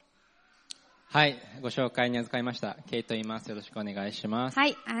はい、ご紹介に預かりました。ケイと言います。よろしくお願いします。は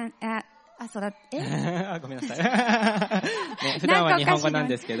い、そうだ、ごめんなさい。ね、普段は日本語なん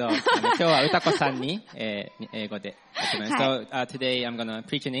ですけど、今日は歌子さんに、英語でやってます。So, today I'm gonna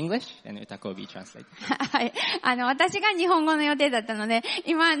preach in English and 歌子 will be translated. はい、私が日本語の予定だったので、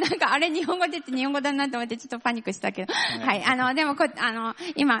今なんかあれ日本語でって日本語だなと思ってちょっとパニックしたけど、はい、でも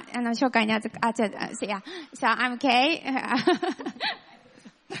今紹介にSo I'm Kay.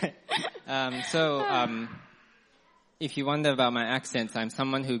 If you wonder about my accents, I'm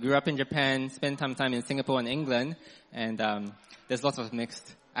someone who grew up in Japan, spent some time in Singapore and England, and there's lots of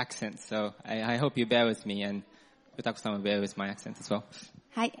mixed accents. So I hope you bear with me, and Utako-san will bear with my accent as well.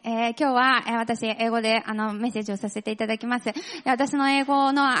 はい、今日は、私英語でメッセージをさせていただきます。私の英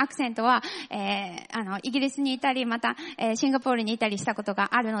語のアクセントは、イギリスにいたりまた、シンガポールにいたりしたことが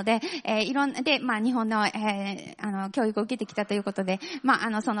あるので、いろんなで日本の、教育を受けてきたということで、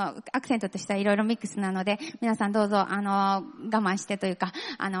そのアクセントとしてはいろいろミックスなので、皆さんどうぞ我慢してというか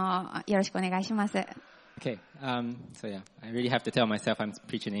よろしくお願いします。Okay, so yeah, I really have to tell myself I'm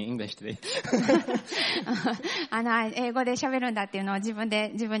preaching in English today. 英語で喋るんだっていうのを自分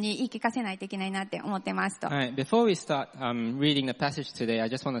に言い聞かせないといけないなって思ってますと。Alright, before we start reading the passage today, I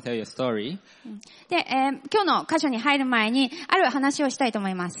just want to tell you a story. で、今日の箇所に入る前にある話をしたいと思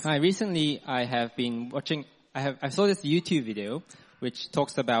います。Recently, I saw this YouTube video which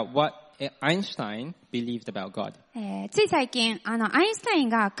talks about what Einstein believed about God. つい最近、アインスタイン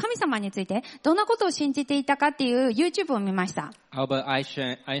が神様についてどんなことを信じていたかっていう YouTube を見ました。Albert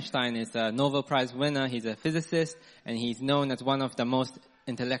Einstein is a Nobel Prize winner. He's a physicist, and he's known as one of the most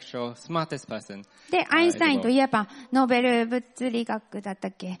intellectual, smartest person. で、アインスタインといえば、ノーベル物理学だった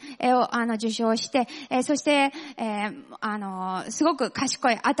っけを受賞して、そして、すごく賢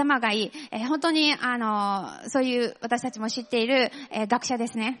い、頭がいい、本当にそういう私たちも知っている、学者で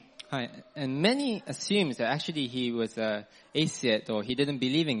すね。And many assume that actually he was an atheist or he didn't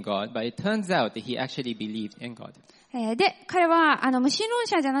believe in God, but it turns out that he actually believed in God. で、彼は無神論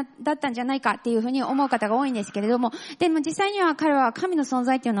者だったんじゃないかっていうふうに思う方が多いんですけれども、でも実際には彼は神の存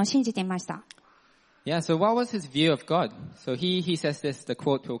在っていうのを信じていました。Yeah, so what was his view of God? So he says this, the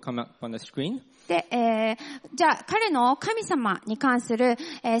quote will come up on the screen. で、じゃあ彼の神様に関する、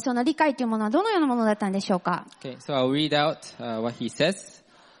その理解というものはどのようなものだったんでしょうか。Okay, so I'll read out what he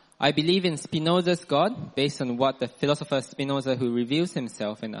says.I believe in Spinoza's God based on what the philosopher Spinoza who reveals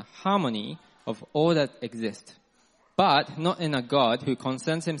himself in a harmony of all that exists, but not in a God who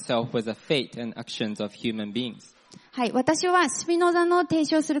concerns himself with the fate and actions of human beings. はい、私はスピノザの提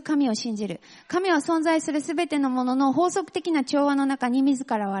唱する神を信じる。神は存在するすべてのものの法則的な調和の中に自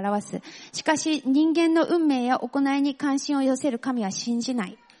らを表す。しかし人間の運命や行いに関心を寄せる神は信じな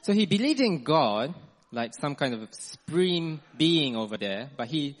い。So he believed in God.Like some kind of supreme being over there, but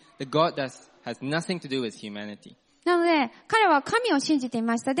the God has nothing to do with humanity. なので、彼は神を信じてい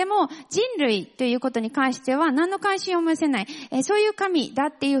ました。でも、人類ということに関しては何の関心を持せない、そういう神だ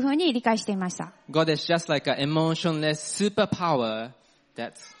っていうふうに理解していました。God is just like an emotionless superpower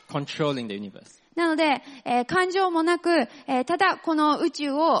that's controlling the universe. なので、感情もなく、ただこの宇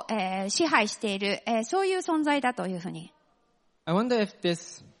宙を、支配している、そういう存在だというふうに。I wonder if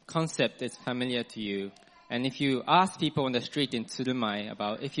this concept is familiar to you, and if you ask people on the street in Tsurumai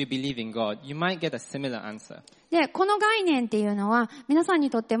about if you believe in God, you might get a similar answer. で、この概念っていうのは皆さんに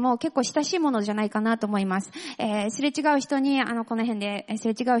とっても結構親しいものじゃないかなと思います。すれ違う人にこの辺です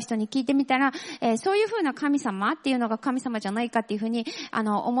れ違う人に聞いてみたら、そういうふうな神様っていうのが神様じゃないかっていうふうに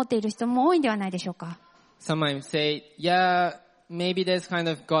思っている人も多いんではないでしょうか。Some might say, yeah, maybe there's kind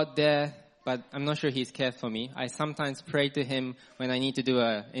of God there.But I'm not sure He's cared for me. I sometimes pray to Him when I need to do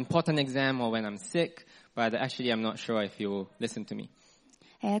an important exam or when I'm sick, but actually I'm not sure if He will listen to me.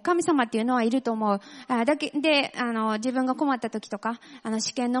 神様っていうのはいると思う。だけで、自分が困った時とか、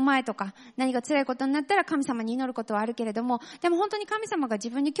試験の前とか、何か辛いことになったら神様に祈ることはあるけれども、でも本当に神様が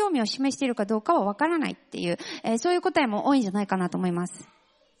自分に興味を示しているかどうかはわからないっていう、そういう答えも多いんじゃないかなと思います。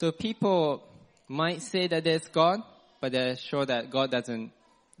So people might say that there's God, but they're sure that God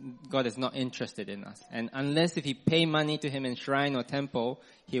is not interested in us. And unless if we pay money to Him in shrine or temple,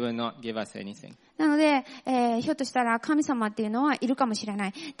 He will not give us anything. なので、ひょっとしたら神様っていうのはいるかもしれな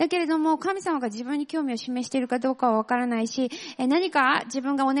い。だけれども神様が自分に興味を示しているかどうかはわからないし、何か自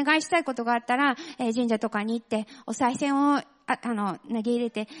分がお願いしたいことがあったら、神社とかに行ってお賽銭を投げ入れ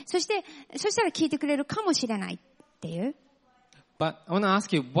て、そしたら聞いてくれるかもしれないっていう。But I want to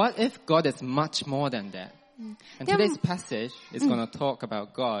ask you, what if God is much more than that?And today's passage is going to talk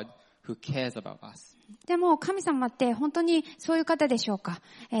about God who cares about us. でも神様って本当にそういう方でしょうか。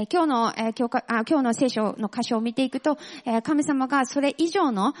今日の聖書の箇所を見ていくと、神様がそれ以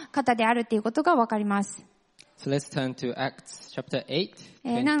上の方であるということがわかります。So let's turn to Acts chapter 8,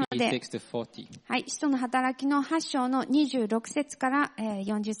 26 to 40. はい、使徒の働きの8章の26節から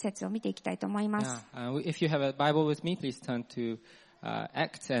40節を見ていきたいと思います。If you have a Bible with me, please turn to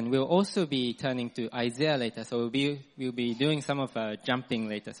Acts, and we'll also be turning to Isaiah later. So we'll be doing some of jumping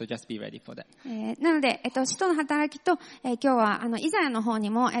later. So just be ready for that. なので、使徒の働きと、今日はイザヤの方に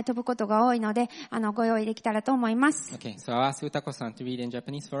も、飛ぶことが多いので、ご用意できたらと思います。Okay, so I'll ask Utako-san to read in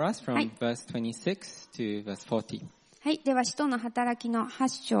Japanese for us from verse 26 to verse 40. はい、では使徒の働きの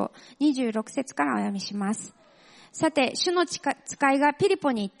8章26節からお読みします。さて、主の使いがピリ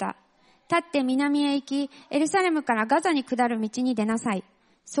ポに行った。立って南へ行き、エルサレムからガザに下る道に出なさい。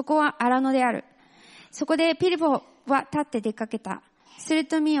そこは荒野である。そこでピリポは立って出かけた。する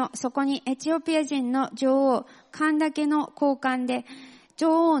と見よ、そこにエチオピア人の女王、カンダケの高官で、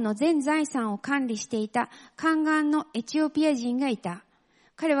女王の全財産を管理していた宦官のエチオピア人がいた。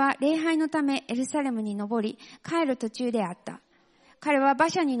彼は礼拝のためエルサレムに登り、帰る途中であった。彼は馬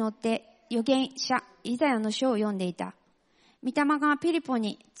車に乗って預言者イザヤの書を読んでいた。御霊がピリポ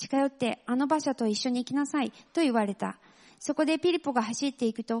に近寄ってあの馬車と一緒に行きなさいと言われた。そこでピリポが走って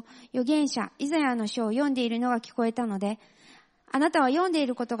いくと預言者イザヤの書を読んでいるのが聞こえたので、あなたは読んでい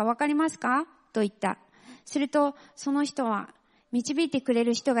ることがわかりますかと言った。するとその人は、導いてくれ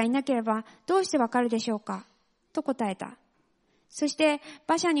る人がいなければどうしてわかるでしょうかと答えた。そして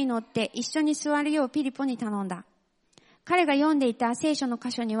馬車に乗って一緒に座るようピリポに頼んだ。彼が読んでいた聖書の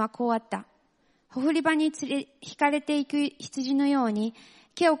箇所にはこうあった。ほふり場に引かれていく羊のように、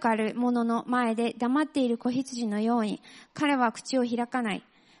毛を刈る者の前で黙っている子羊のように、彼は口を開かない。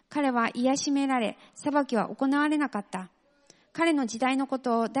彼は癒しめられ、裁きは行われなかった。彼の時代のこ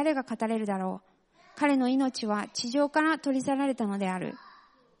とを誰が語れるだろう。彼の命は地上から取り去られたのである。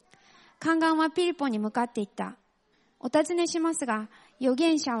宦官はピリポに向かっていった。お尋ねしますが、預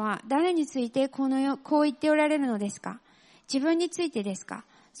言者は誰についてこう言っておられるのですか？自分についてですか？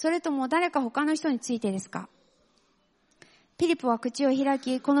それとも誰か他の人についてですか？ピリポは口を開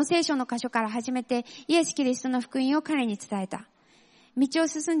き、この聖書の箇所から始めてイエス・キリストの福音を彼に伝えた。道を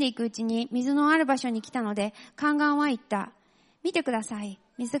進んでいくうちに水のある場所に来たので、宦官は言った。見てください。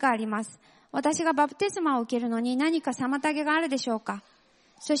水があります。私がバプテスマを受けるのに何か妨げがあるでしょうか？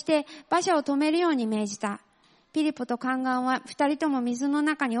そして馬車を止めるように命じた。ピリポと宦官は二人とも水の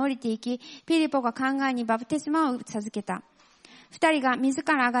中に降りていき、ピリポが宦官にバプテスマを授けた。二人が水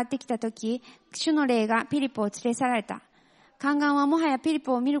から上がってきたとき、主の霊がピリポを連れ去られた。宦官はもはやピリ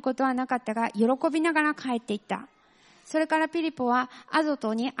ポを見ることはなかったが、喜びながら帰っていった。それからピリポはアゾ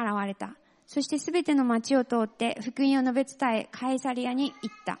トに現れた。そしてすべての町を通って福音を述べ伝え、カエサリアに行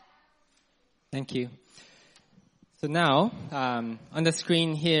った。Thank you. So now, on the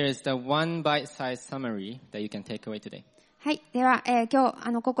screen here is the one bite-sized summary that you can take away today. はい。では、今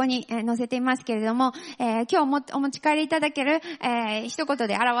日、ここに、載せていますけれども、今日もお持ち帰りいただける、一言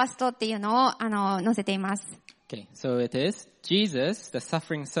で表すとっていうのを、載せています。Okay, so it is, Jesus, the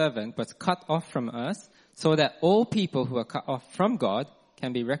suffering servant, was cut off from us so that all people who are cut off from God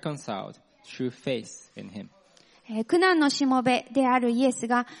can be reconciled through faith in Him. 苦難のしもべであるイエス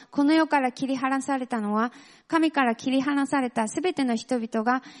がこの世から切り離されたのは、神から切り離されたすべての人々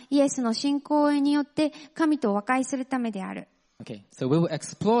がイエスの信仰によって神と和解するためである。Okay, so we will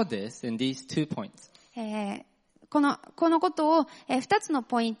explore this in these 2 points. このことを2つの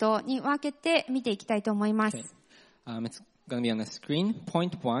ポイントに分けて見ていきたいと思います。Okay. It's going to be on the screen.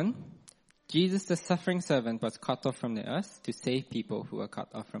 Point 1, Jesus, the suffering servant, was cut off from the earth to save people who were cut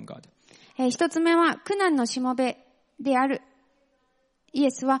off from God. 一つ目は苦難のしもべであるイ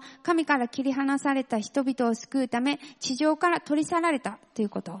エスは神から切り離された人々を救うため地上から取り去られたという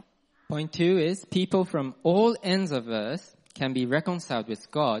こと。Point 2 is people from all ends of earth can be reconciled with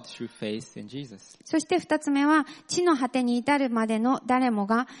God through faith in Jesus. そして二つ目は地の果てに至るまでの誰も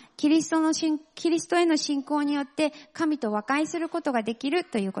がキリストへの信仰によって神と和解することができる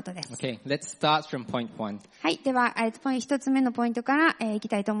ということです。Okay, let's start from point 1. はい、では一つ目のポイントからいき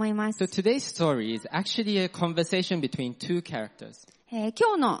たいと思います。So today's story is actually a conversation between two characters. 今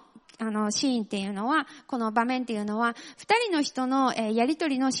日のシーンっていうのは、この場面っていうのは、二人の人のやりと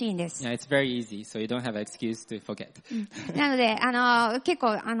りのシーンです。Yeah, it's very easy, so you don't have an excuse to forget. なので、結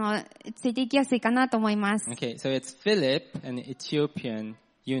構、ついていきやすいかなと思います。Okay, so it's Philip, an Ethiopian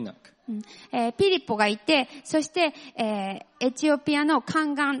eunuch. ピリポがいて、そして、エチオピアの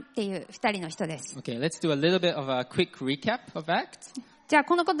宦官っていう二人の人です。Okay, let's do a little bit of a quick recap of Acts. じゃあ、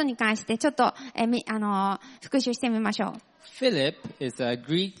このことに関してちょっと、復習してみましょう。Philip is a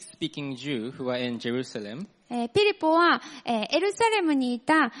Greek-speaking Jew who was in Jerusalem. ピリポは、エルサレムにい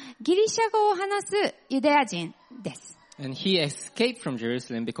たギリシャ語を話すユダヤ人です。And he escaped from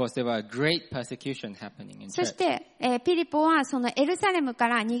Jerusalem because there was great persecution happening in church. そして、ピリポはそのエルサレムか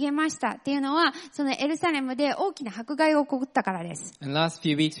ら逃げましたっていうのは、そのエルサレムで大きな迫害が起こったからです。In the last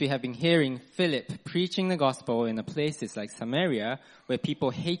few weeks we have been hearing Philip preaching the gospel in places like Samaria where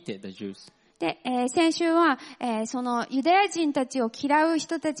people hated the Jews. で、先週は、そのユダヤ人たちを嫌う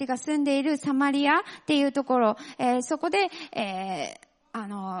人たちが住んでいるサマリアっていうところ、そこで、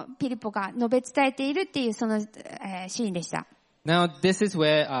ピリポが述べ伝えているっていうその、シーンでした。Now this is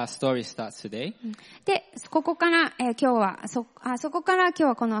where our story starts today. で、ここから、今日はそこから今日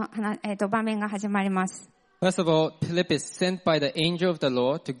はこの、場面が始まります。First of all, Philip is sent by the angel of the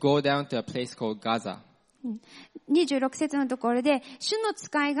Lord to go down to a place called Gaza. 26節のところで、主の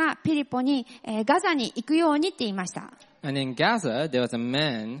使いがピリポに、ガザに行くようにって言いました。And in Gaza, there was a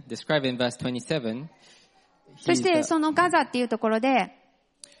man described in verse 27. そしてそのガザっていうところで、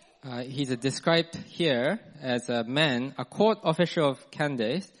he's described here as a man, a court official of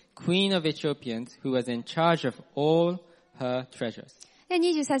Candace, queen of Ethiopians, who was in charge of all her treasures. で、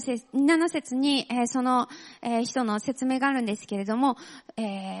27節に、その、人の説明があるんですけれども、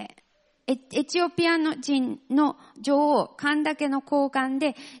エチオピア人の女王、カンダケの高官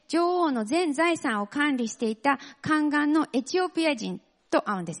で、女王の全財産を管理していた宦官のエチオピア人と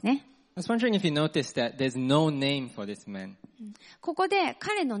会うんですね。I was wondering if you noticed that there's no name for this man. ここで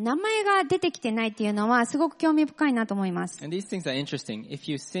彼の名前が出てきてないっていうのはすごく興味深いなと思います。And these things are interesting. If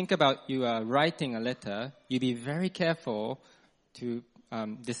you think about you are writing a letter, you be very careful to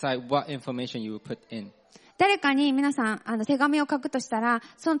decide what information you will put in. 誰かに皆さん手紙を書くとしたら、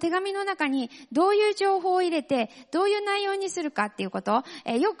その手紙の中にどういう情報を入れて、どういう内容にするかっていうこと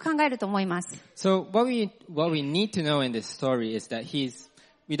を、よく考えると思います。So what we need to know in this story is that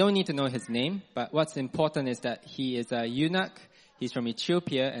we don't need to know his name, but what's important is that he is a eunuch, he's from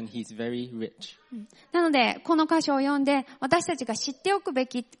Ethiopia, and he's very rich. なので、この箇所を読んで、私たちが知っておくべ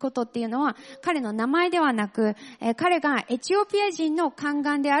きことっていうのは、彼の名前ではなく、彼がエチオピア人の宦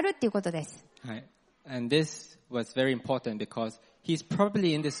官であるっていうことです。はい。And this was very important because he's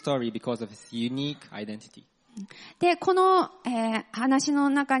probably in this story because of his unique identity. で、この、話の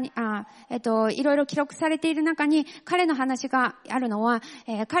中に、いろいろ記録されている中に、彼の話があるのは、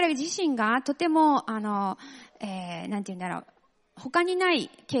彼自身がとても、なんて言うんだろう、他にない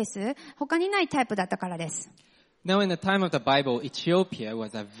ケース、他にないタイプだったからです。Now in the time of the Bible, Ethiopia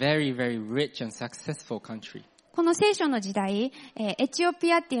was a very, very rich and successful country. この聖書の時代、エチオ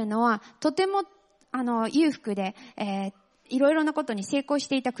ピアっていうのは、とても裕福で、いろいろなことに成功し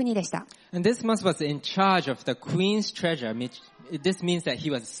ていた国でした。And this man was in charge of the queen's treasure. This means that he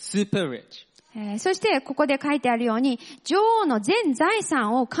was super rich. そしてここで書いてあるように、女王の全財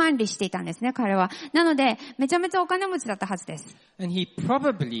産を管理していたんですね、彼は。なので、めちゃめちゃお金持ちだったはずです。And he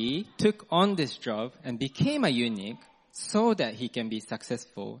probably took on this job and became a eunuch so that he can be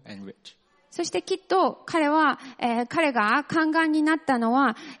successful and rich. そしてきっと彼は、彼が宦官になったの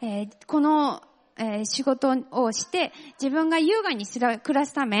は、この仕事をして自分が優雅に暮ら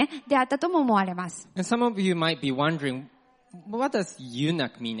すためであったとも思われます。And some of you might be wondering, what does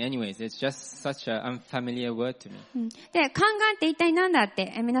eunuch mean anyways? It's just such an unfamiliar word to me. で、宦官って一体何だっ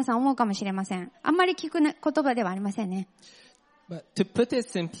て皆さん思うかもしれません。あんまり聞く言葉ではありませんね。But to put it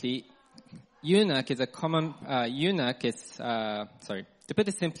simply, eunuch is a common, To put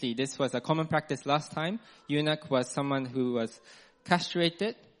it simply, this was a common practice last time. Eunuch was someone who was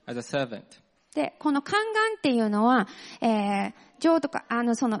castrated as a servant. で、この宦官っていうのは、女王とか、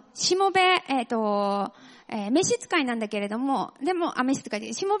その、しもべ、召使いなんだけれども、でも、召使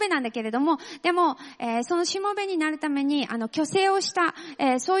い、しもべなんだけれども、でも、そのしもべになるために、虚勢をした、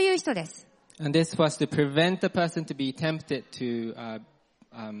そういう人です。And this was to prevent the person to be tempted to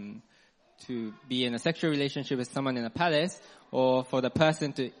be in a sexual relationship with someone in a palace, or for the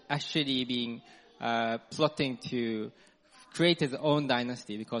person to actually be plotting to create his own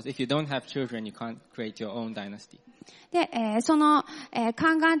dynasty, because if you don't have children, you can't create your own dynasty. で、その、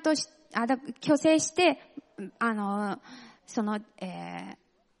宦官とし、虚勢して、その、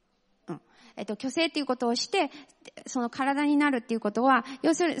虚勢っていうことをして、その体になるっていうことは、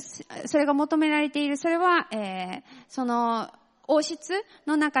要するに、それが求められている、それは、その、王室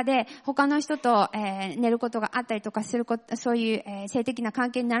の中で他の人と、寝ることがあったりとかすること、そういう、性的な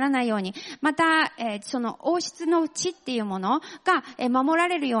関係にならないように、また、その王室の地っていうものが、守ら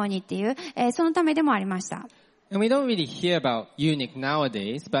れるようにっていう、そのためでもありました。And we don't really hear about eunuch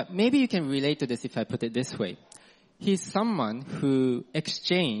nowadays, but maybe you can relate to this if I put it this way. He's someone who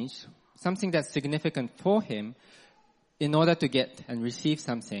exchanged something that's significant for him in order to get and receive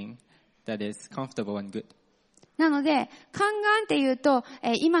something that is comfortable and good. なので、宦官っていうと、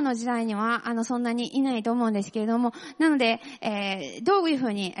今の時代には、そんなにいないと思うんですけれども、なので、どういうふ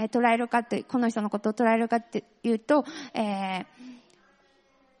うに捉えるかって、この人のことを捉えるかっていうと、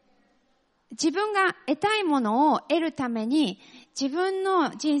自分が得たいものを得るために、自分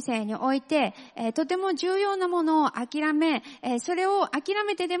の人生において、とても重要なものを諦め、それを諦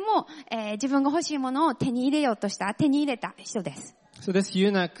めてでも、自分が欲しいものを手に入れようとした、手に入れた人です。So this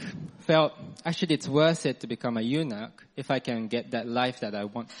eunuch felt, actually it's worth it to become a eunuch if I can get that life that I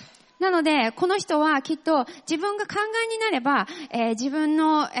want. なので、この人はきっと自分が宦官になれば、自分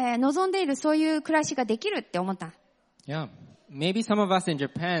の、望んでいるそういう暮らしができるって思った。Yeah. Maybe some of us in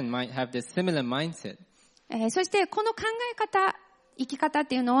Japan might have this similar mindset. そしてこの考え方、生き方っ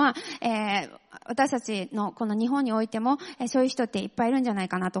ていうのは、私たちのこの日本においても、そういう人っていっぱいいるんじゃない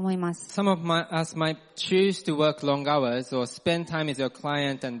かなと思います。Some of us might choose to work long hours or spend time with your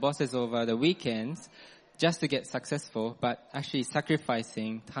client and bosses over the weekends just to get successful, but actually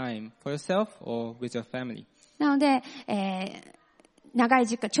sacrificing time for yourself or with your family. なので、長い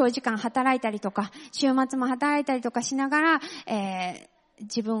時間、長時間働いたりとか、週末も働いたりとかしながら、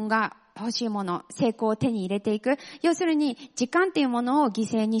自分が欲しいもの、成功を手に入れていく。要するに、時間っていうものを犠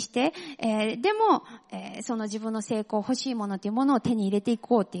牲にして、でも、その自分の成功、欲しいものっていうものを手に入れてい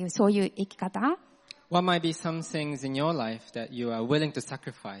こうっていう、そういう生き方。What might be some things in your life that you are willing to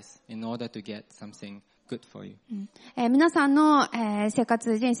sacrifice in order to get something good for you? 皆さんの、生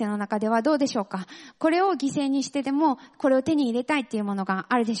活人生の中ではどうでしょうか？これを犠牲にしてでも、これを手に入れたいっていうものが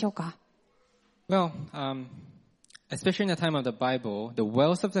あるでしょうか？ Well, especially in the time of the Bible, the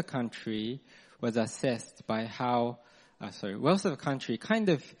wealth of the country was assessed by how, wealth of the country kind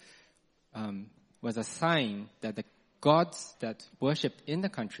of was a sign that the gods that worshipped in the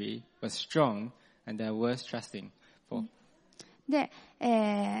country were strong and they're worth trusting for. で、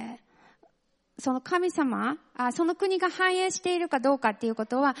その神様、その国が繁栄しているかどうかっていうこ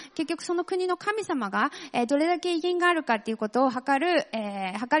とは、結局その国の神様が、どれだけ威厳があるかっていうことを測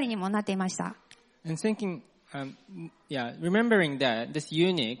りにもなっていました。And thinking, remembering that this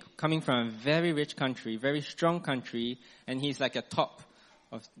eunuch coming from a very rich country, very strong country, and he's like a top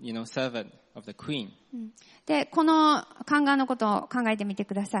of, servant of the queen. で、この宦官のことを考えてみて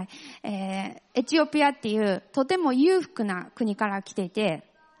ください。エチオピアっていうとても裕福な国から来ていて、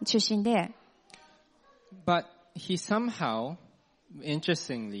出身で、But he somehow,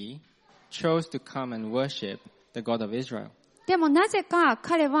 interestingly, chose to come and worship the God of Israel. でもなぜか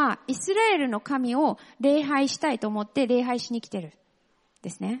彼はイスラエルの神を礼拝したいと思って礼拝しに来てる。で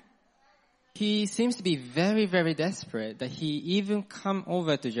すね。He seems to be very, very desperate that he even come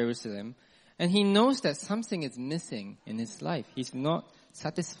over to Jerusalem and he knows that something is missing in his life. He's not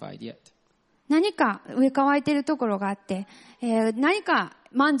satisfied yet. 何か植え替えているところがあって、何か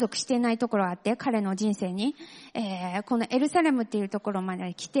満足していないところがあって、彼の人生に、このエルサレムっていうところま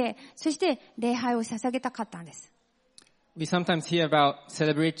で来て、そして礼拝を捧げたかったんです。We sometimes hear about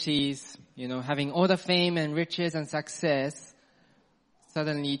celebrities, having all the fame and riches and success,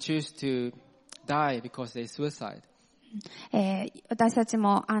 suddenly choose to die because they suicide. 私たち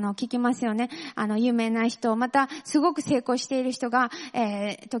も聞きますよね。有名な人、またすごく成功している人が、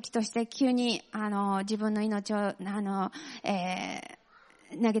時として急に自分の命を投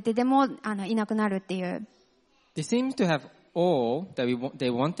げてでもいなくなるっていう。They seem to have all that they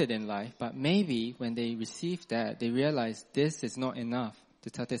wanted in life, but maybe when they received that, they realized this is not enough to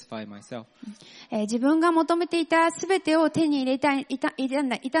satisfy myself. 自分が求めていたすべてを手に入れい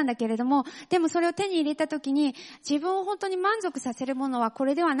たんだけれども、でもそれを手に入れたときに、自分を本当に満足させるものはこ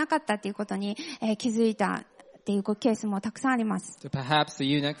れではなかったということに、気づいたっていうケースもたくさんあります。So perhaps the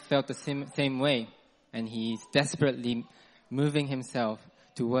eunuch felt the same way, and he's desperately moving himself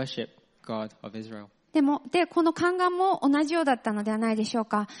to worship God of Israel. この宦官も同じようだったのではないでしょう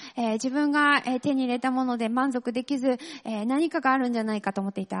か。自分が手に入れたもので満足できず、何かがあるんじゃないかと思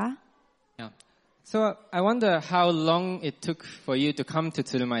っていた。Yeah. So I wonder how long it took for you to come to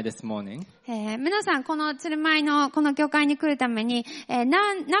Tsurumai this morning. 皆さん、この鶴舞のこの教会に来るために、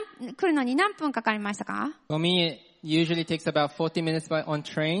来るのに何分かかりましたか？ For me, it usually takes about 40 minutes on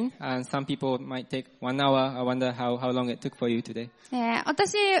train, and some people might take 1 hour. I wonder how long it took for you today.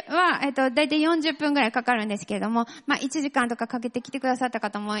 私は、だいたい40分ぐらいかかるんですけれども、1時間とかかけて来てくださった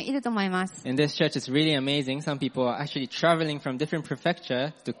方もいると思います。In this church, it's really amazing. Some people are actually traveling from different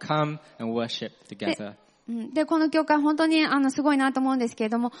prefectures to come and worship together. で、この教会本当にすごいなと思うんですけれ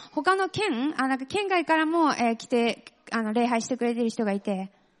ども、他の県外からも、来て、礼拝してくれている人がいて。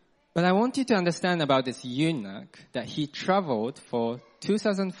But I want you to understand about this eunuch that he traveled for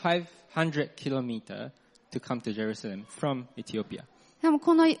 2,500 kilometers to come to Jerusalem from Ethiopia. でも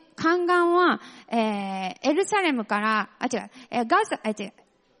この宦官は、エルサレムから、エチ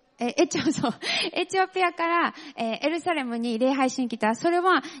オピアから、エルサレムに礼拝しに来た。それ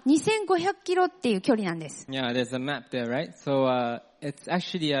は2500キロっていう距離なんです。Yeah, there's a map there, right? So, it's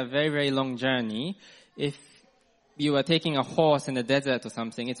actually a very, very long journey. If you were taking a horse in the desert or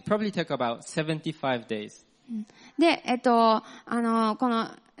something, it's probably took about 75 days. で、こ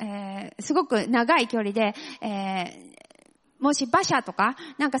の、すごく長い距離で、もし馬車とか、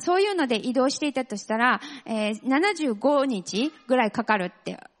なんかそういうので移動していたとしたら、75日ぐらいかかるっ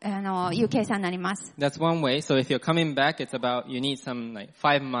て、いう計算になります。That's one way. So if you're coming back, it's about, you need some like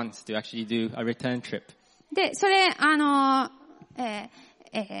 5 months to actually do a return trip. で、それ、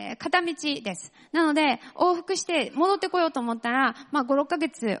片道です。なので、往復して戻ってこようと思ったら、まあ5、6ヶ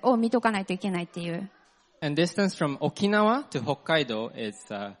月を見とかないといけないっていう。And distance from Okinawa to Hokkaido is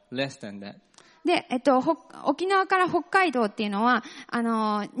less than that. で、沖縄から北海道っていうのは、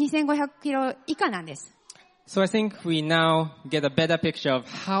2500キロ以下なんです。So I think we now get a better picture of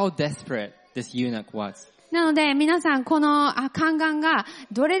how desperate this eunuch was. なので、皆さん、この宦官が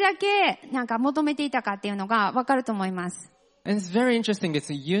どれだけなんか求めていたかっていうのがわかると思います。And it's very interesting.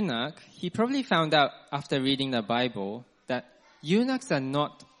 It's a eunuch. He probably found out after reading the Bible that eunuchs are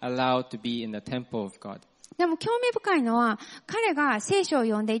not allowed to be in the temple of God. でも興味深いのは、彼が聖書を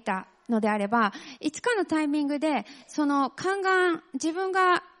読んでいたのであれば、いつかのタイミングで、その宦官、自分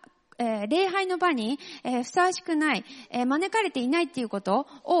が、礼拝の場に、ふさわしくない、招かれていないっていうこと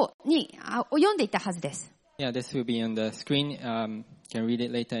を読んでいたはずです。Yeah, this will be on the screen. You can read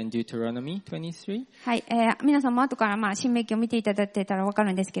it later in Deuteronomy 23. はい、皆さんも後から新明記を見ていただいてたらわか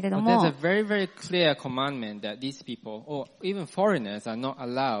るんですけれども。There's a very, very clear commandment that these people, or even foreigners, are not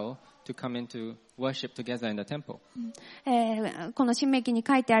allowed to come into worship together in the temple. この新明記に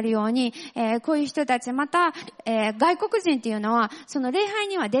書いてあるように、こういう人たち、また、外国人っていうのは、その礼拝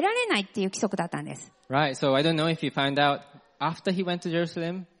には出られないっていう規則だったんです。Right, so I don't know if you found out after he went to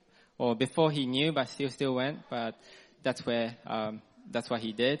Jerusalem, or before he knew but still went, but that's what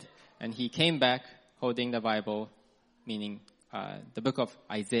he did. And he came back holding the Bible, meaning the book of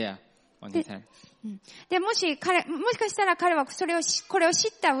Isaiah on his hand. で、もしかしたら彼はこれを知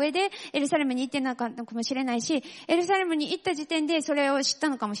った上でエルサレムに行っていなかったかもしれないし、エルサレムに行った時点でそれを知った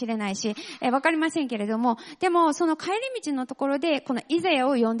のかもしれないし、わかりませんけれども、でもその帰り道のところでこのイザヤ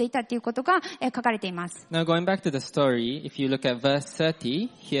を読んでいたということが書かれています。Now going back to the story, if you look at verse 30,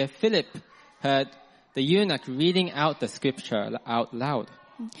 here Philip heard the eunuch reading out the scripture out loud.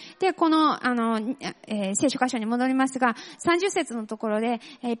 で、この、聖書箇所に戻りますが、30節のところで、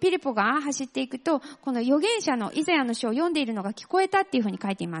ピリポが走っていくと、この預言者のイザヤの書を読んでいるのが聞こえたっていうふうに書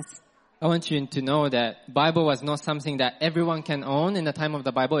いています。I want you to know that Bible was not something that everyone can own. In the time of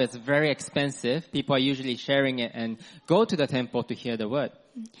the Bible, it's very expensive. People are usually sharing it and go to the temple to hear the word.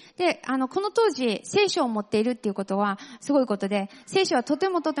 で、この当時、聖書を持っているっていうことはすごいことで、聖書はとて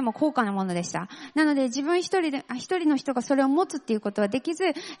も高価なものでした。なので自分一人の人がそれを持つっていうことはできず、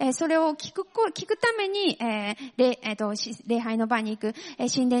それを聞くために、礼拝の場に行く、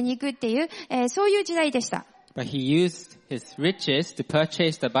神殿に行くっていう、そういう時代でした。But he used his riches to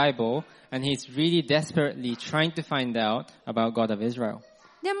purchase the Bible, and he's really desperately trying to find out about God of Israel.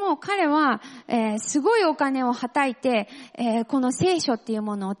 でも彼は、すごいお金をはたいて、この聖書っていう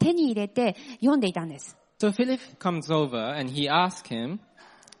ものを手に入れて読んでいたんです。So Philip comes over and he asks him,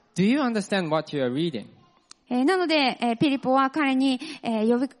 "Do you understand what you are reading?" なので、ピリポは彼に、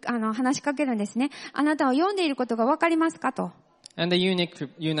話しかけるんですね。あなたは読んでいることがわかりますかと。And the eunuch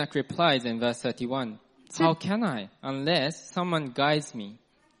replies in verse 31, "How can I, unless someone guides me?"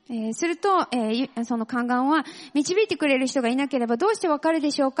 すると、その宦官は、導いてくれる人がいなければどうしてわかる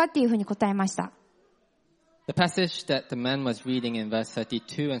でしょうかっていうふうに答えました。The passage that the man was reading in verse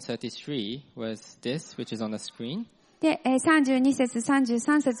 32 and 33 was this, which is on the screen. で、32節、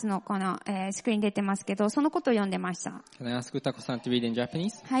33節のこの、スクリーン出てますけど、そのことを読んでました。Can I ask Utako-san to read in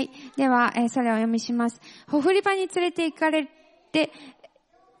Japanese? はい。では、それをお読みします。ほふり場に連れて行かれて、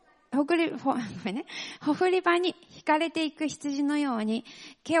ほふり場に引かれていく羊のように、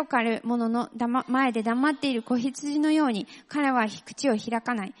毛を刈る者の前で黙っている子羊のように、彼は口を開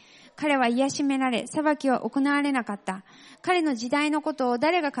かない。彼は癒しめられ、裁きは行われなかった。彼の時代のことを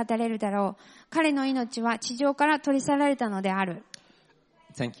誰が語れるだろう。彼の命は地上から取り去られたのである。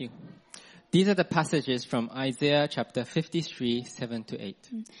Thank you. These are the passages from Isaiah chapter 53, 7 to 8.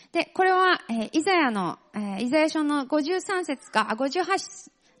 で、これは、イザヤ書の53節か、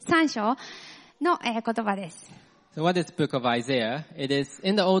53章の、言葉です。So what is the book of Isaiah? It is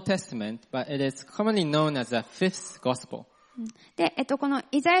in the Old Testament, but it is commonly known as the fifth gospel. で、この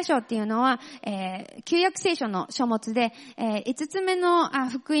イザヤ書っていうのは、旧約聖書の書物で、5つ目の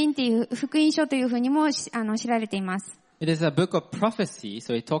福音書というふうにも知られています。It is a book of prophecy,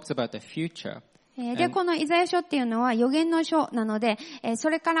 so it talks about the future. で、このイザヤ書っていうのは予言の書なので、そ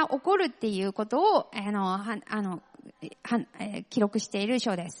れから起こるっていうことを、記録している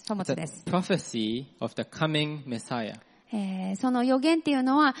書です。書物です。Prophecy of the coming Messiah. その予言っていう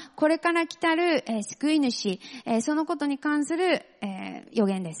のは、これから来たる、救い主、そのことに関する、予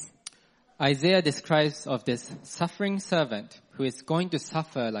言です。Isaiah describes of this suffering servant who is going to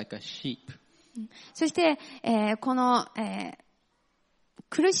suffer like a sheep. そして、この、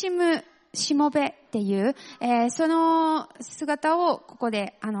苦しむしもべっていう、その姿をここ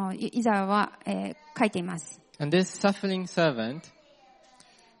でイザヤは、書いています。And this suffering servant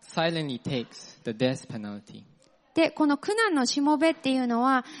silently takes the death penalty. で、この苦難のしもべっていうの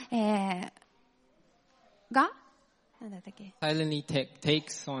は、なんだったっけ？ Silently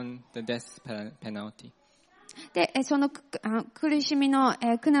takes on the death penalty. で、その苦しみの、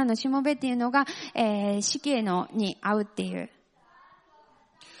苦難のしもべっていうのが、死刑に遭うっていう。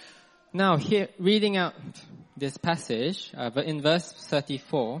Now, here, reading out this passage, but in verse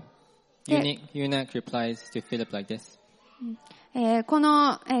 34, Eunuch replies to Philip like this. こ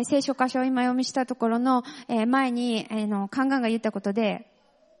の、聖書箇所を今読みしたところの、前に、宦官が言ったことで、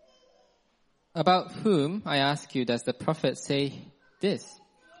About whom, I ask you, does the prophet say this?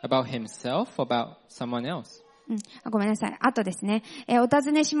 About himself or about someone else? ごめんなさい。あとですね、お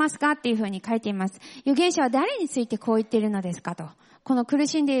尋ねしますかっていうふうに書いています。預言者は誰についてこう言っているのですかと。この苦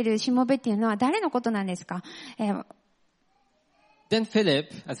しんでいるしもべっていうのは誰のことなんですか？ Then Philip,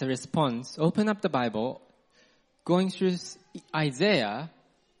 as a response, opened up the Bible, going through Isaiah,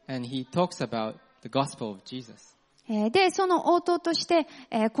 and he talks about the gospel of Jesus. で、その応答として、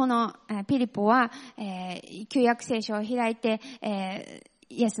このピリポは、旧約聖書を開いて、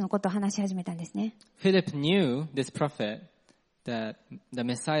イエスのことを話し始めたんですね。Philip knew this prophet that the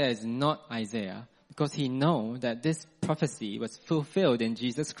Messiah is not Isaiah because he knew that this prophecy was fulfilled in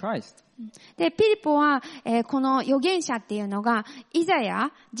Jesus Christ. で、ピリポは、この預言者っていうのがイザ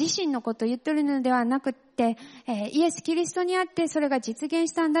ヤ自身のことを言っているのではなくって、イエス・キリストにあってそれが実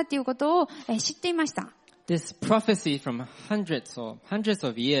現したんだっていうことを、知っていました。This prophecy from hundreds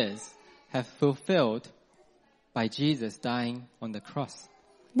of years have fulfilled by Jesus dying on the cross.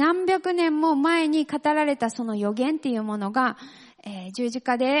 何百年も前に語られたその預言っていうものが、十字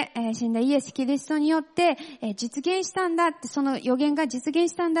架で、死んだイエス・キリストによって、実現したんだって、その預言が実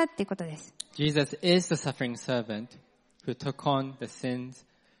現したんだっていうことです。Jesus is the suffering servant who took on the sins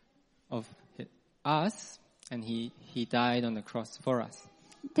of us and he died on the cross for us.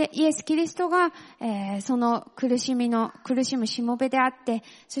 で、イエス・キリストが、その苦しむしもべであって、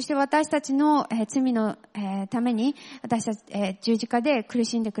そして私たちの、罪の、ために、私たち、十字架で苦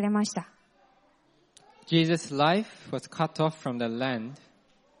しんでくれました。Jesus' life was cut off from the land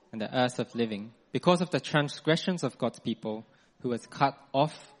and the earth of living because of the transgressions of God's people who was cut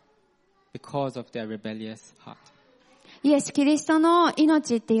off because of their rebellious heart. イエス・キリストの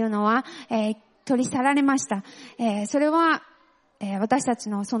命っていうのは、取り去られました。それは、私たち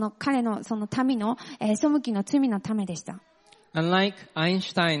の彼のその民の、背きの罪のためでした。Unlike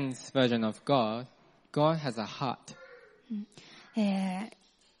Einstein's version of God, God has a heart.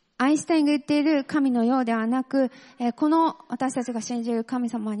 アインシュタインが言っている神のようではなく、この私たちが信じる神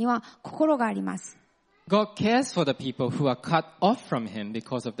様には心があります。God cares for the people who are cut off from Him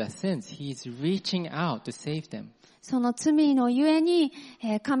because of their sins. He is reaching out to save them. その罪のゆえに、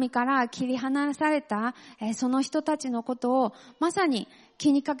神から切り離された、その人たちのことをまさに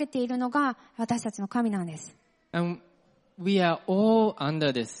気にかけているのが私たちの神なんです。And we are all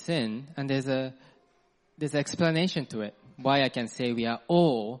under this sin, and there's an explanation to it. Why I can say we are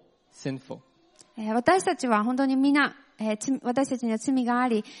all sinful. 私たちは本当にみんな、私たちには罪があ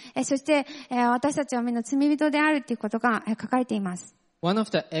り、そして、私たちはみんな罪人であるということが書かれています。One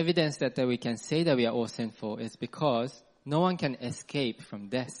of the evidence that we can say that we are all sinful is because no one can escape from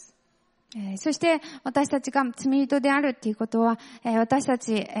death. そして私たちが罪人であるということは、私た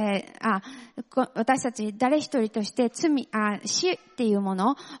ち誰一人として死っていうも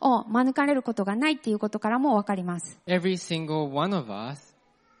のを免れることがないということからもわかります。Every single one of us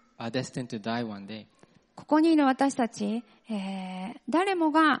are destined to die one day. ここにいる私たち、誰も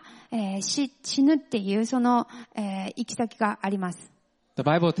が、死ぬっていうその、行き先があります。The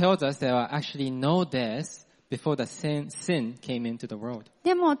Bible tells us there are actually no deaths before the sin came into the world.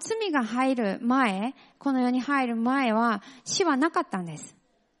 でも罪が入る前、この世に入る前は死はなかったんです。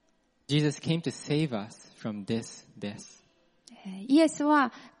Jesus came to save us from this death. イエス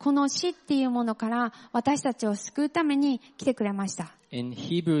はこの死っていうものから私たちを救うために来てくれました。In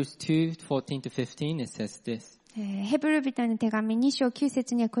Hebrews 2:14-15, it says this. ヘブル人の手紙2章9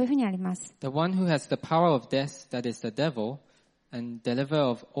節にはこういうふうにあります。The one who has the power of death, that is the devil, and deliverer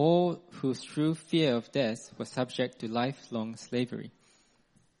of all who through fear of death were subject to lifelong slavery.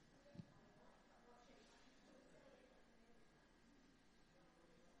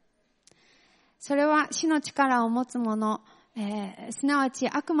 それは死の力を持つ者、すなわち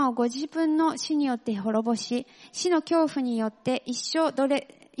悪魔をご自分の死によって滅ぼし、死の恐怖によって一生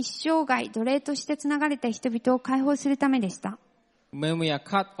涯奴隷としてつながれた人々を解放するためでした。When we are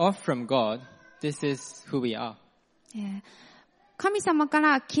cut off from God, this is who we are. 神様か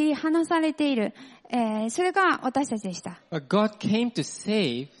ら切り離されている、それが私たちでした。But God came to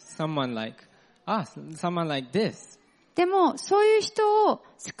save someone like us, someone like this. でも、そういう人を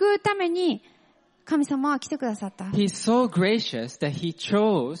救うために、神様は来てくださった。He's so gracious that He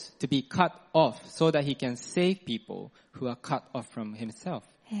chose to be cut off so that He can save people who are cut off from Himself.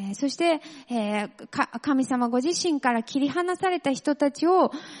 そして、神様ご自身から切り離された人たち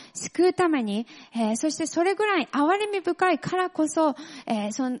を救うために、そしてそれぐらい憐れみ深いからこそ、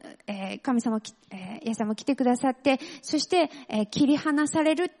神様、イエス様来てくださって、そして、切り離さ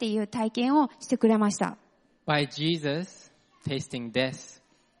れるっていう体験をしてくれました。By Jesus tasting death,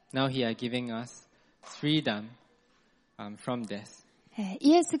 now He is giving us freedom from death.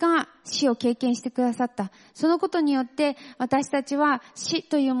 イエスが死を経験してくださった。そのことによって私たちは死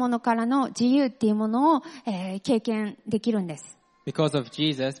というものからの自由っていうものを、経験できるんです。Because of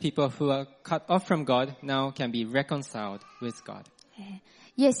Jesus, people who are cut off from God now can be reconciled with God.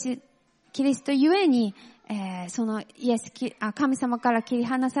 イエス、キリストゆえに、その神様から切り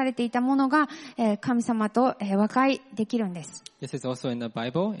離されていたものが、神様と、和解できるんです。This is also in the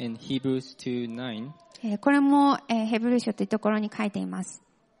Bible in Hebrews 2:9. これも、ヘブル書というところに書いています。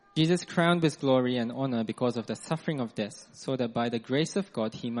Jesus crowned with glory and honor because of the suffering of death, so that by the grace of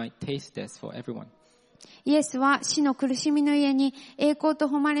God he might taste death for everyone. イエスは死の苦しみの家に栄光と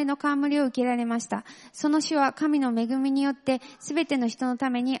誉れの冠を受けられました。その死は神の恵みによってすべての人の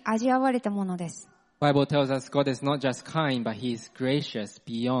ために味わわれたものです。Bible tells us God is not just kind, but He is gracious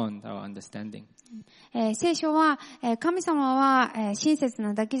beyond our understanding. 聖書は、神様は、親切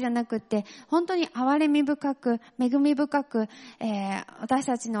なだけじゃなくて、本当に憐れみ深く、恵み深く、私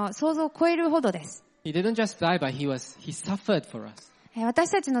たちの想像を超えるほどです。He didn't just die, but He suffered for us.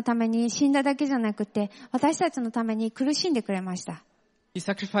 私たちのために死んだだけじゃなくて、私たちのために苦しんでくれました。He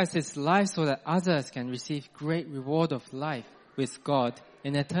sacrificed His life so that others can receive great reward of life with God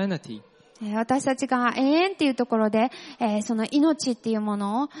in eternity. 私たちが永遠っていうところで、その命っていうも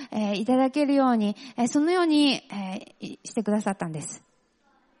のを、いただけるように、そのように、してくださったんです。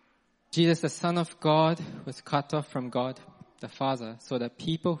Jesus, the Son of God, was cut off from God, the Father, so that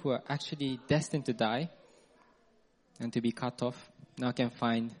people who are actually destined to die and to be cut off now can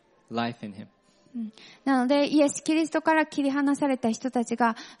find life in Him. なので、イエス・キリストから切り離された人たち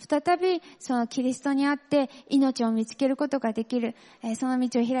が、再びそのキリストにあって命を見つけることができる、その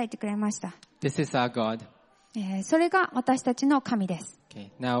道を開いてくれました。This is our God. それが私たちの神です。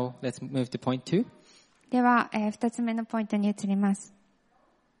Okay, now let's move to point 2. では、二つ目のポイントに移ります。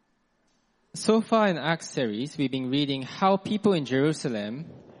So far in Acts series, we've been reading how people in Jerusalem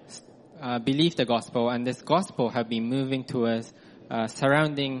believe the gospel, and this gospel have been moving towards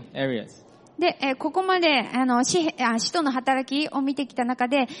surrounding areas. で、ここまで、使徒の働きを見てきた中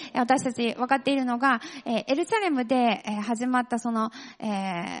で、私たち分かっているのが、エルサレムで始まったその、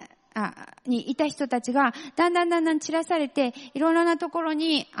にいた人たちが、だんだん散らされて、いろいろなところ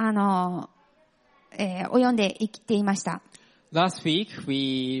に、及んで生きていました。Last week,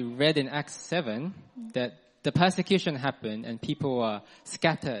 we read in Acts 7 that the persecution happened and people were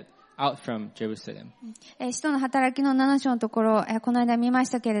scattered out from Jerusalem. 使徒の働きの7章のところ、この間見まし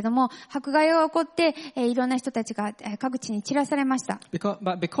たけれども、迫害が起こって、いろんな人たちが各地に散らされました。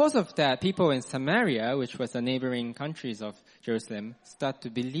But because of that, people in Samaria, which was the neighboring countries of Jerusalem, start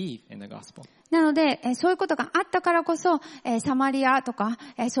to believe in the gospel. なので、そういうことがあったからこそ、サマリアとか、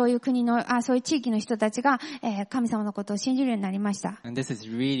そういう国の、そういう地域の人たちが、神様のことを信じるようになりました。And this is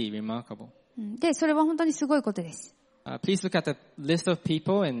really remarkable. で、それは本当にすごいことです。Please look at the list of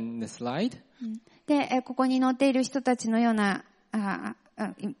people in the slide. で、ここに載っている人たちのような、は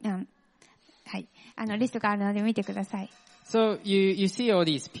い、リストがあるので見てください。So you see all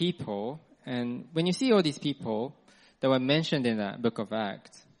these people, and when you see all these people that were mentioned in the book of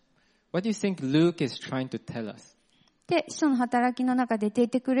Acts, what do you think Luke is trying to tell us? で、使徒の働きの中で出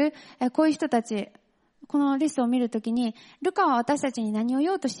てくる、こういう人たち、このリストを見るときに、ルカは私たちに何を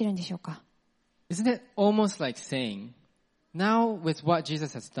言おうとしているんでしょうか？ Isn't it almost like saying Now, with what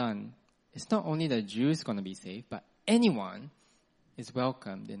Jesus has done, it's not only the Jews going to be saved, but anyone is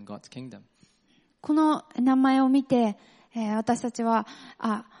welcomed in God's kingdom. この名前を見て、私たちは、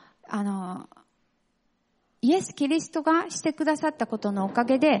イエス・キリストがしてくださったことのおか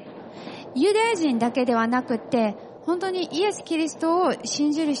げで、ユダヤ人だけではなくて、本当にイエス・キリストを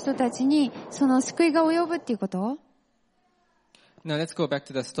信じる人たちにその救いが及ぶっていうこと。Now let's go back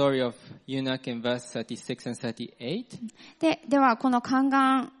to the story of eunuch in verse 36 and 38. ではこの宦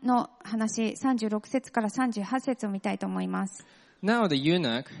官の話、36節から38節を見たいと思います。Now the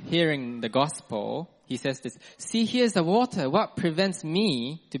eunuch, hearing the gospel, he says this, "See, here's the water. What prevents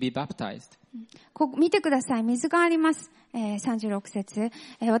me to be baptized?" 見てください。水があります。36節。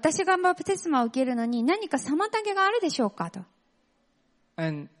私がバプテスマを受けるのに何か妨げがあるでしょうかと。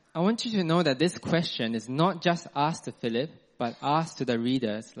And I want you to know that this question is not just asked to Philip, but asked to the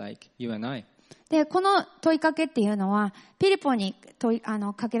readers like you and I. で、この問いかけっていうのは、ピリポに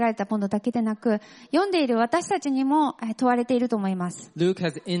かけられたものだけでなく、読んでいる私たちにも問われていると思います。Luke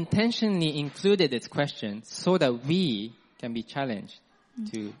has intentionally included this question so that we can be challenged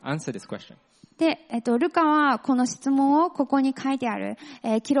to answer this question. で、ルカはこの質問をここに書いてある、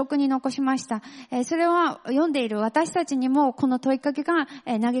記録に残しました。それは読んでいる私たちにもこの問いかけが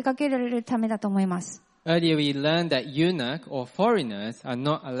投げかけられるためだと思います。Earlier we learned that eunuch or foreigners are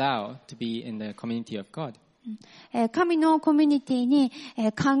not allowed to be in the community of God. 神のコミュニティに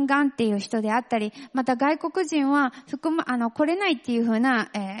宦官っていう人であったり、また外国人は来れないっていうふうな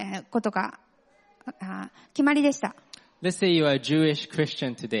ことが決まりでした。Let's say you are a Jewish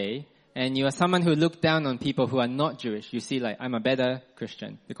Christian today, and you are someone who look down on people who are not Jewish. You see like, I'm a better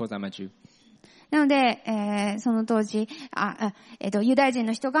Christian because I'm a Jew. なので、その当時、ユダヤ人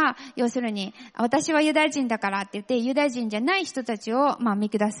の人が、要するに、私はユダヤ人だからって言って、ユダヤ人じゃない人たちを、見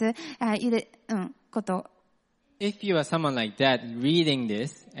下す、こと。If you are someone like that reading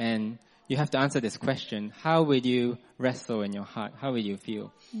this and you have to answer this question, how will you wrestle in your heart? How will you feel?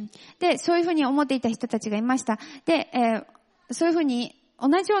 で、そういうふうに思っていた人たちがいました。で、そういうふうに、同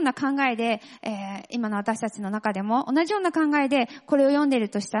じような考えで、今の私たちの中でも同じような考えでこれを読んでいる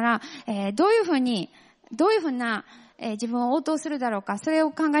としたら、どういうふうな、自分を応答するだろうか、それを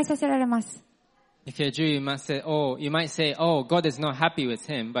考えさせられます。If you're a Jew, you might say, oh, God is not happy with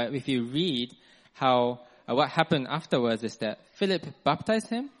him. But if you read what happened afterwards is that Philip baptized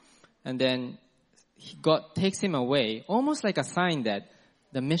him, and then God takes him away, almost like a sign that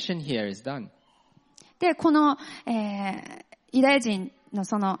the mission here is done. で、この、ユダヤ人の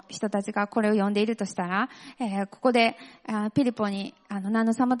その人たちがこれを読んでいるとしたら、ここでピリポに何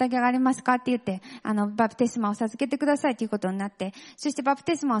の妨げがありますかって言ってバプテスマを授けてくださいということになって、そしてバプ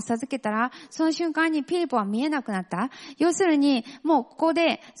テスマを授けたらその瞬間にピリポは見えなくなった。要するにもうここ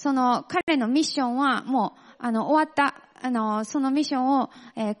でその彼のミッションはもう終わった。そのミッションを、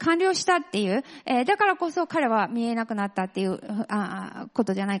完了したっていう、だからこそ彼は見えなくなったっていうこ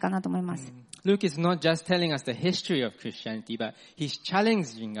とじゃないかなと思います。Luke is not just telling us the history of Christianity, but he's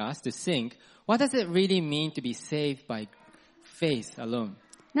challenging us to think, what does it really mean to be saved by faith alone?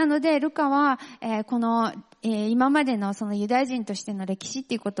 なので、ルカは、この、今までのそのユダヤ人としての歴史っ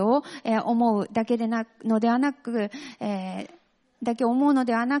ていうことを、思うだけでのではなく、だけ思うの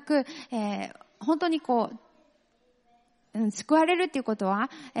ではなく、本当にこう、救われるっていうことは、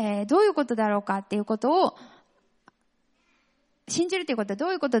どういうことだろうかっていうことを、信じるということはど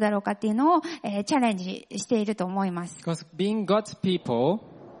ういうことだろうかっていうのを、チャレンジしていると思います。Because being God's people,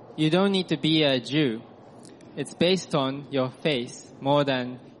 you don't need to be a Jew. It's based on your faith more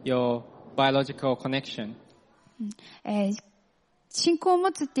than your biological connection. 信仰を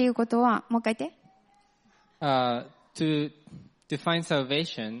持つっていうことは、もう一回言って。To find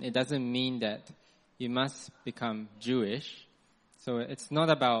salvation, it doesn't mean that you must become Jewish. So it's not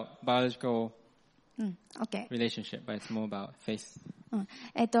about biological relationship, but it's more about faith.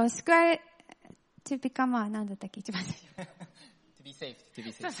 救われ、to become は何だったっけ一番最初。to be saved, to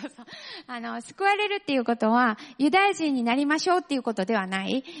be saved. そう。救われるっていうことは、ユダヤ人になりましょうっていうことではな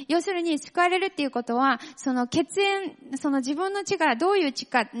い。要するに、救われるっていうことは、その血縁、その自分の力、どういう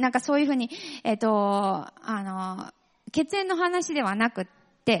力、なんかそういうふうに、血縁の話ではなくっ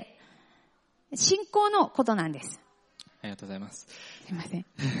て、信仰のことなんです。ありがとうございます。すいません。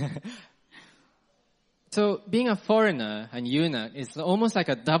So being a foreigner and eunuch is almost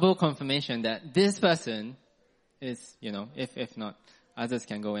like a double confirmation that this person is, if not, others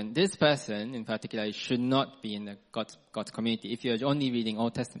can go in. This person in particular should not be in the God's community if you're only reading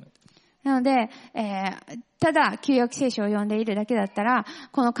Old Testament. なので、ただ旧約聖書を読んでいるだけだったら、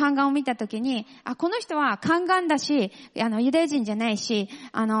この宦官を見たときに、この人は宦官だし、ユダヤ人じゃないし、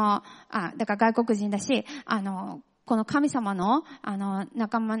だから外国人だし、ここの神様の、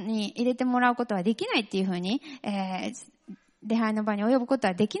仲間に入れてもらうことはできないっていうふうに、礼拝の場に及ぶこと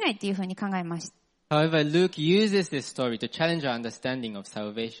はできないっていうふうに考えました。However, Luke uses this story to challenge our understanding of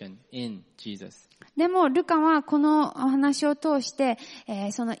salvation in Jesus. でも、ルカはこのお話を通して、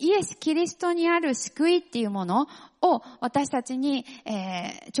そのイエス・キリストにある救いっていうものを私たちに、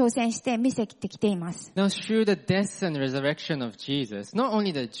挑戦して見せてきています。Now, through the death and resurrection of Jesus, not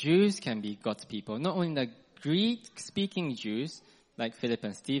only the Jews can be God's people, not only the Greek-speaking Jews, like Philip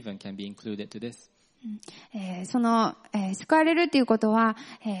and Stephen, can be included to this. その、救われるということは、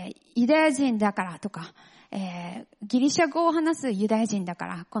ユダヤ人だからとか、ギリシャ語を話すユダヤ人だか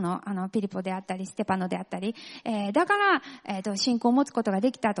ら、この、ピリポであったり、ステパノであったり、だから、信仰を持つことが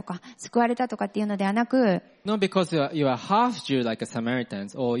できたとか、救われたとかっていうのではなく、Not because you are half Jew like a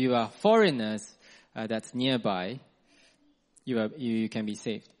Samaritans, or you are foreigners that's nearby, you can be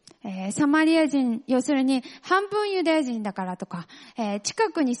saved. サマリア人、要するに半分ユダヤ人だからとか、近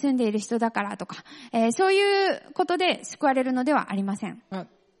くに住んでいる人だからとか、そういうことで救われるのではありません。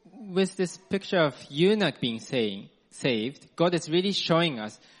With this picture of eunuch being saved, God is really showing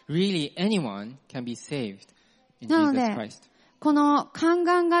us really anyone can be saved in Jesus Christ. この宦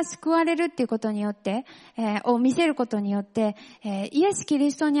官が救われるっていうことによって、を見せることによって、イエス・キ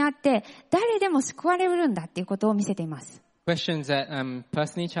リストにあって誰でも救われるんだっていうことを見せています。Questions that I'm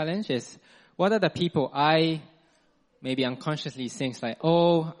personally challenged is, what are the people I maybe unconsciously think like,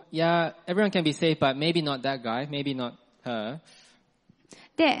 oh, yeah, everyone can be saved, but maybe not that guy, maybe not her.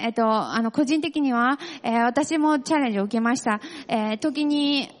 で、個人的には、私もチャレンジを受けました。時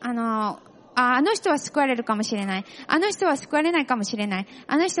に、あの人は救われるかもしれない。あの人は救われないかもしれない。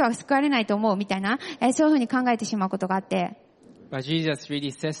あの人は救われないと思うみたいな、そういうふうに考えてしまうことがあって。But Jesus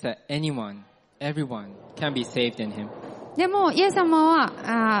really says that anyone, everyone can be saved in him. でも、イエス様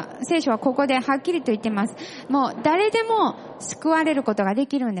は、聖書はここではっきりと言っています。もう誰でも救われることがで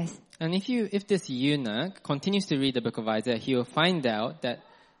きるんです。And if this eunuch continues to read the book of Isaiah, he will find out that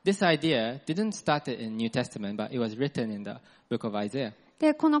this idea didn't start in New Testament, but it was written in the book of Isaiah.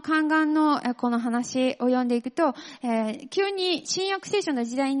 で、この宦官のこの話を読んでいくと、急に新約聖書の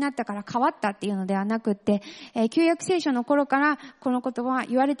時代になったから変わったっていうのではなくって、旧約聖書の頃からこの言葉は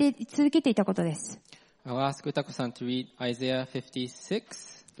言われて続けていたことです。I'll ask Utako-san to read Isaiah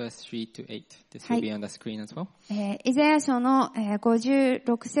 56, verse 3 to 8. This will be on the screen as well. イザヤ書の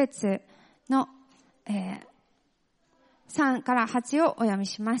56節の3から8をお読み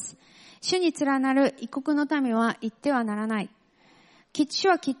します。主に連なる異国の民は言ってはならない。主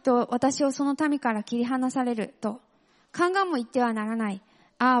はきっと私をその民から切り離されると。宦官も言ってはならない。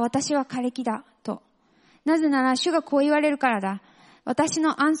ああ、私は枯れ木だと。なぜなら主がこう言われるからだ。私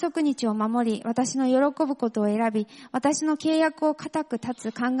の安息日を守り、私の喜ぶことを選び、私の契約を固く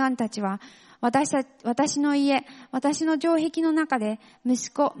立つ宦官たちは、私の家、私の城壁の中で、息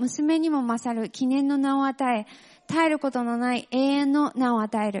子、娘にも勝る記念の名を与え、絶えることのない永遠の名を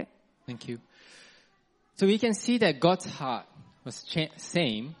与える。Thank you. So we can see that God's heart was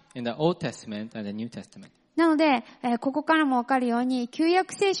same in the Old Testament and the New Testament. なので、ここからもわかるように、旧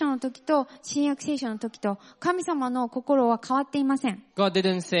約聖書の時と新約聖書の時と、神様の心は変わっていません。God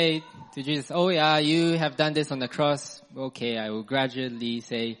didn't say to Jesus, oh yeah, you have done this on the cross. Okay, I will gradually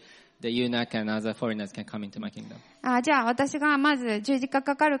say the eunuch and other foreigners can come into my kingdom. じゃあ私がまず十字架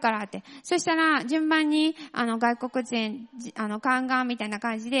かかるからって。そしたら順番に外国人、宦官みたいな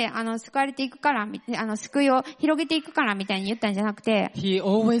感じで救われていくから、救いを広げていくからみたいに言ったんじゃなくて。He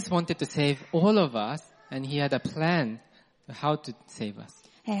always wanted to save all of us.And he had a plan how to save us.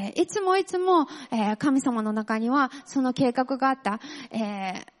 いつも、神様の中にはその計画があっ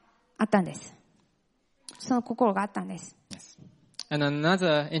たんです。その心があったんです。Yes. And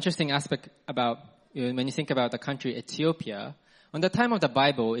another interesting aspect about, when you think about the country Ethiopia, on the time of the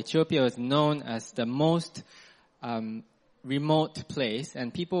Bible, Ethiopia was known as the most remote place,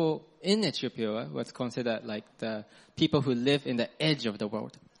 and people in Ethiopia was considered like the people who live in the edge of the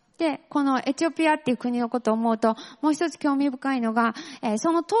world.で、このエチオピアっていう国のことを思うと、もう一つ興味深いのが、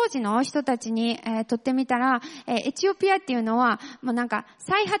その当時の人たちに、とってみたら、エチオピアっていうのは、もうなんか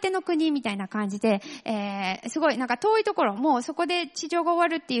最果ての国みたいな感じで、すごいなんか遠いところ、もうそこで地上が終わ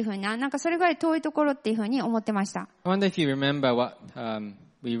るっていうふうな、なんかそれぐらい遠いところっていうふうに思ってました。I wonder if you remember what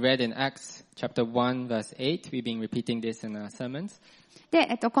we read in Acts chapter 1 verse 8. We've been repeating this in our sermons.で、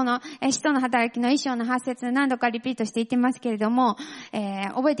この、使徒の働きの1章の8節何度かリピートしていってますけれども、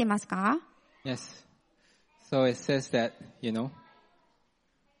覚えていますか？ Yes. So it says that,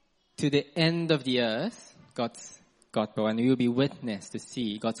 to the end of the earth, God's gospel, and we will be witness to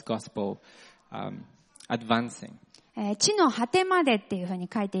see God's gospel advancing. 地の果てまでっていうふうに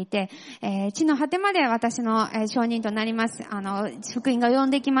書いていて、地の果てまで私の証人となります。福音が及ん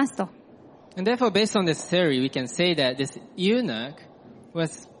できますと。And therefore, based on this theory, we can say that this eunuch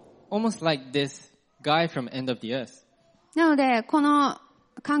was almost like this guy from end of the earth. なので、この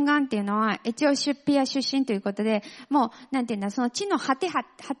宦官っていうのはエチオピア出身ということで、もう、なんていうんだ、その地の果てか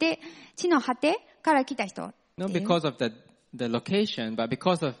ら来た人。Not because of the location, but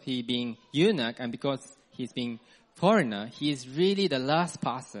because of he being eunuch and because he's being foreigner, he is really the last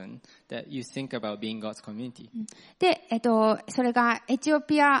person that you think about being God's community. で、それがエチオ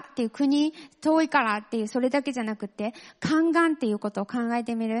ピアっていう国、遠いからっていうそれだけじゃなくて、宦官っていうことを考え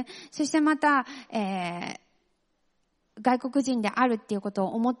てみる。そしてまた、外国人であるっていうこと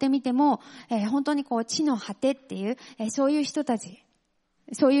を思ってみても、本当にこう地の果てっていう、そういう人たち、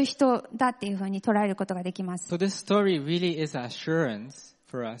そういう人だっていうふうに捉えることができます。So this story really is assurance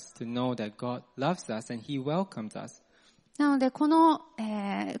for us to know that God loves us and He welcomes us. なのでこの、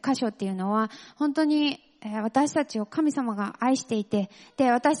箇所っていうのは本当に、私たちを神様が愛していて、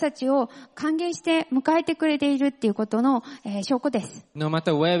で私たちを歓迎して迎えてくれているっていうことの、証拠です。No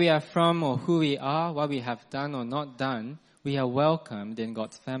matter where we are from or who we are, what we have done or not done, we are welcomed in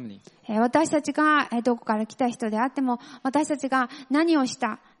God's family. 私たちがどこから来た人であっても、私たちが何をし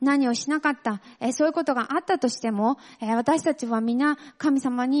た、何をしなかった、そういうことがあったとしても、私たちは皆神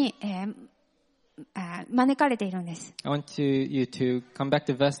様に、招かれているんです。I want you to come back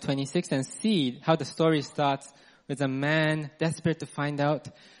to verse 26 and see how the story starts with a man desperate to find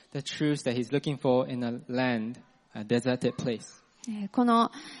out the truth that he's looking for in a land, a deserted place. この、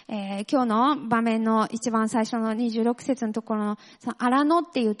今日の場面の一番最初の26節のところの、その荒野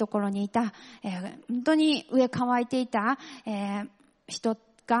っていうところにいた、本当に上乾いていた、人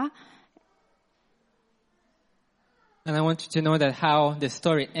が、And I want you to know that how the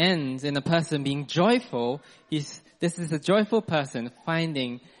story ends in a person being joyful. This is a joyful person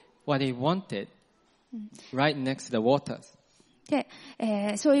finding what he wanted right next to the waters. で、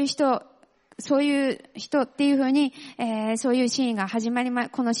そういう人っていうふうに、そういうシーンが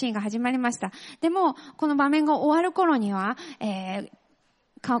このシーンが始まりました。でも、この場面が終わる頃には、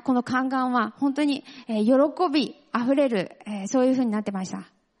この宦官は本当に、喜び溢れる、そういうふうになってました。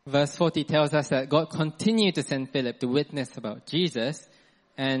Verse 40 tells us that God continued to send Philip to witness about Jesus,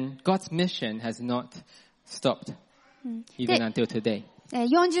 and God's mission has not stopped even until today.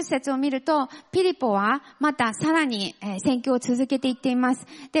 40節を見ると、ピリポはまたさらに宣教を続けていっています。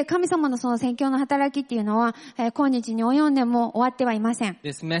で、神様のその宣教の働きっていうのは、今日に及んでも終わってはいません。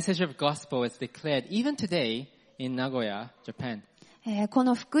This message of gospel is declared even today in Nagoya, Japan. こ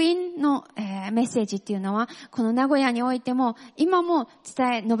の福音のメッセージっていうのは、この名古屋においても、今も述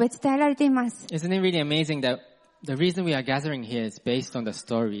べ伝えられています。Isn't it really amazing that the reason we are gathering here is based on the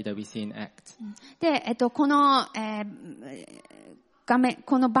story that we see in Acts? で、こ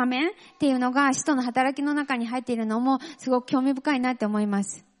の場面っていうのが使徒の働きの中に入っているのもすごく興味深いなって思いま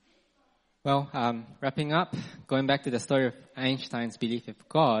す。Well, wrapping up, going back to the story of Einstein's belief of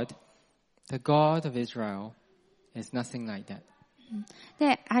God, the God of Israel is nothing like that.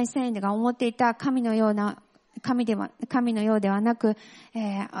 で、アインシュタインが思っていた神のようではなく、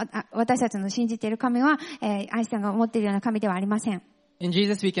私たちの信じている神は、アインシュタインが思っているような神ではありません。In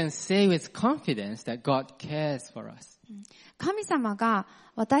Jesus, we can say with confidence that God cares for us. 神様が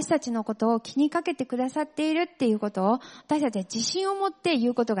私たちのことを気にかけてくださっているっていうことを私たちは自信を持って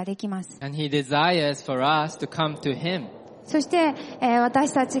言うことができます。And He desires for us to come to Him. そして、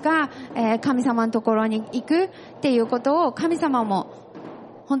私たちが、神様のところに行くっていうことを神様も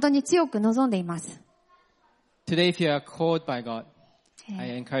本当に強く望んでいます。Today, if you are called by God,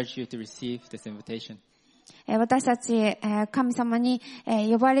 I encourage you to receive this invitation. 私たち、神様に、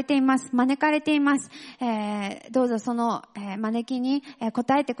呼ばれています。招かれています。どうぞその、招きに、応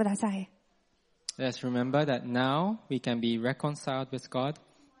えてください。Let's remember that now we can be reconciled with God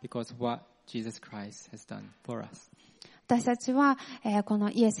because of what Jesus Christ has done for us. 私たちは、こ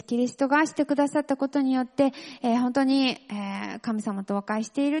のイエス・キリストがしてくださったことによって、本当に、神様と和解し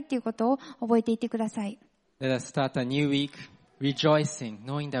ているっていうことを覚えていてください。Let us start a new week rejoicing,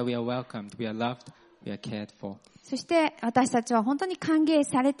 knowing that we are welcomed, we are loved, we are cared for. そして私たちは本当に歓迎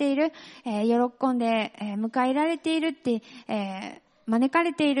されている、喜んで、迎え入れられているって、招か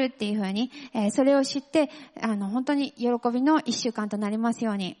れているっていうふうに、それを知って、本当に喜びの一週間となります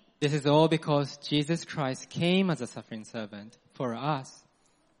ように。This is all because Jesus Christ came as a suffering servant for us.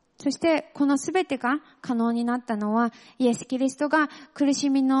 そしてこのすべてが可能になったのはイエス・キリストが苦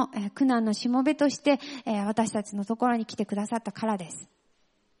しみの苦難のしもべとして私たちのところに来てくださったからです。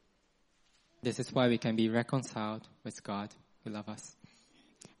This is why we can be reconciled with God who loves us.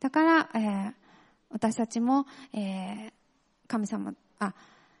 だから、私たちも、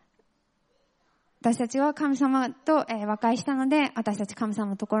私たちは神様と和解したので、私たち神様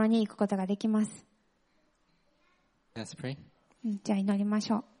のところに行くことができます。Let's pray. じゃあ祈りま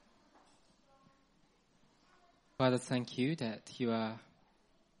しょう。Father, thank you that you are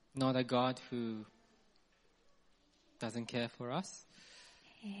not a God who doesn't care for us.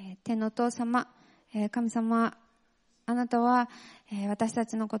 天のお父様、神様、あなたは私た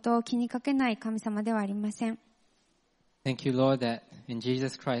ちのことを気にかけない神様ではありません。Thank you, Lord, that in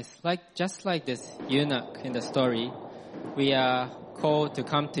Jesus Christ, just like this eunuch in the story, we are called to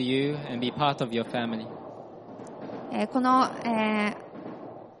come to you and be part of your family. この、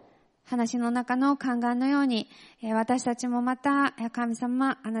話の中の宦官のように、私たちもまた神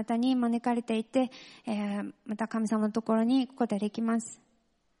様、あなたに招かれていて、また神様のところに行くことができます。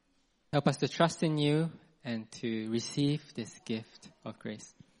Help us to trust in you and to receive this gift of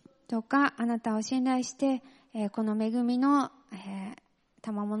grace. どうかあなたを信頼して、この恵みの、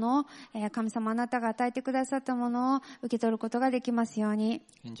賜物を、神様あなたが与えてくださったものを受け取ることができますように。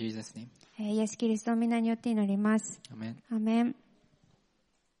In Jesus' name. イエス・キリストの皆によって祈ります。Amen. アーメン。